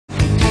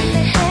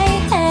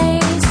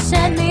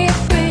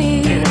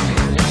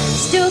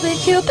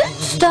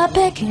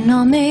stop picking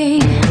on me.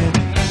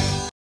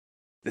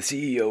 The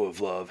CEO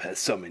of love has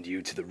summoned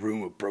you to the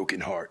room of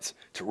broken hearts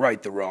to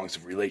right the wrongs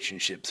of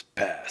relationships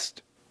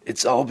past.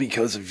 It's all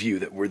because of you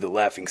that we're the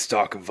laughing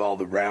stock of all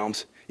the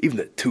realms. Even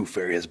the Tooth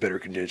Fairy has better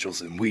credentials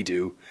than we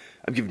do.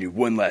 I'm giving you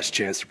one last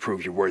chance to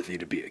prove you're worthy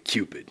to be a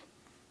Cupid.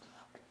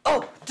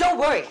 Oh, don't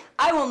worry.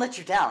 I won't let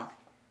you down.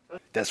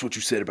 That's what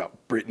you said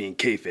about Brittany and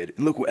K-Fed,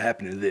 and look what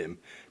happened to them.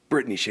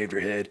 Brittany shaved her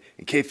head,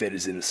 and K-Fed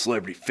is in a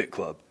celebrity fit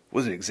club.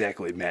 Wasn't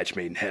exactly a match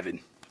made in heaven.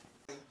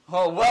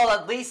 Oh, well,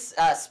 at least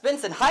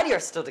Spence and Heidi are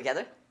still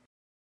together.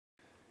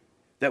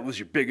 That was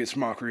your biggest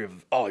mockery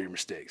of all your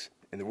mistakes,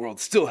 and the world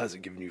still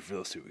hasn't given you for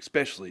those two,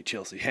 especially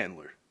Chelsea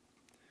Handler.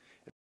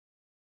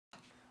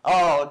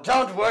 Oh,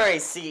 don't worry,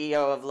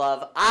 CEO of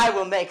love. I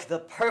will make the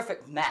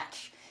perfect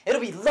match.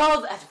 It'll be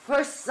love at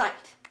first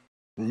sight.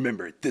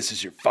 Remember, this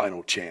is your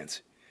final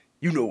chance.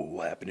 You know what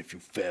will happen if you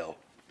fail.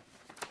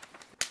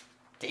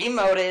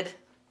 Demoted.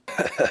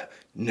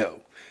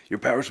 No, your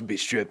powers will be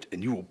stripped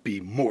and you will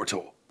be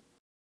mortal.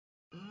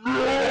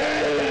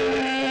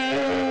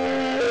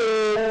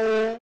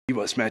 You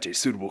must match a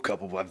suitable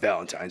couple by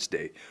Valentine's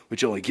Day,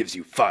 which only gives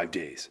you 5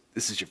 days.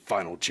 This is your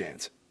final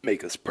chance.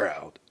 Make us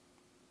proud.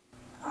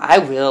 I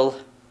will.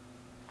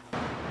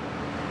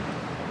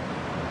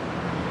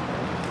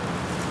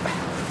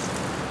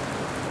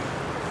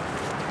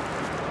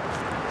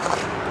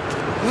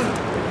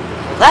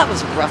 Well, that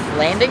was a rough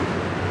landing.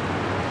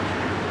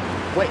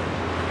 Wait,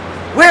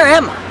 where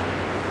am I?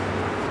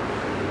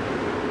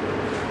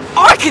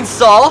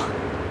 Arkansas?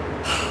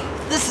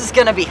 This is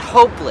gonna be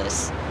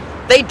hopeless.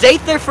 They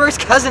date their first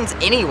cousins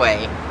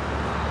anyway.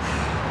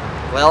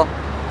 Well,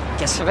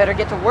 guess I better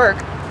get to work.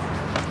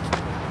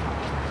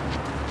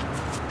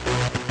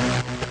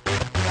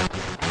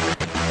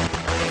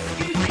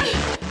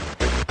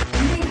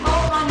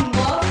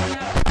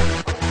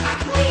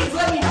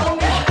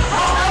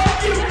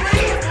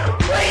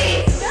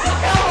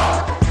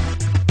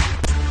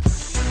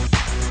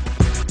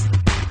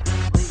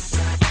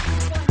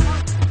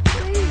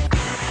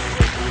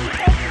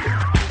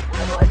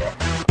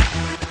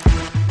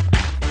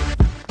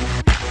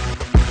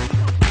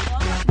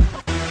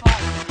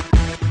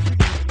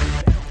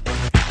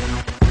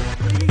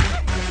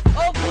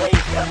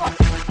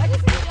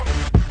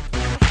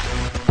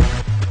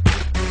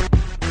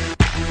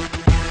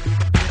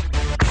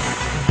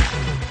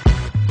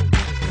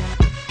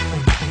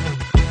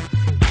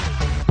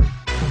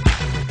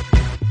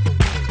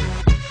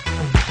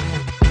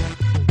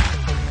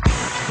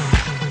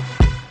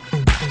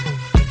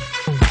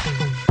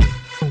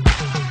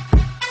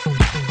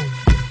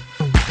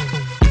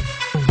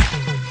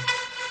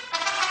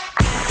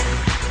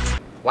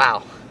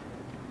 Wow.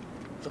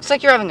 Looks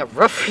like you're having a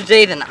rougher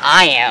day than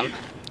I am.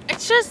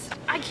 It's just,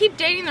 I keep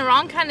dating the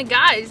wrong kind of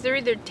guys. They're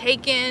either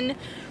taken,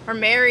 or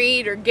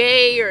married, or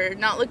gay, or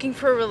not looking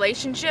for a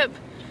relationship.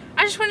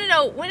 I just want to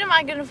know, when am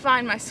I going to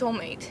find my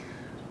soulmate?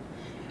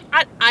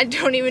 I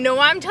don't even know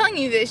why I'm telling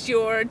you this.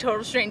 You're a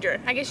total stranger.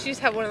 I guess you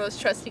just have one of those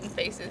trusting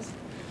faces.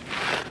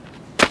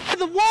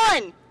 The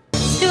one!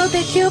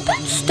 Stupid Cupid,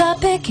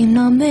 stop picking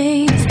on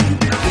me.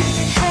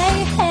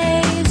 Hey,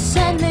 hey,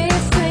 set me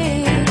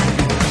free.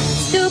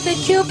 Stupid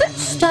Cupid,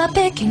 stop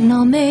picking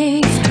on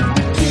me.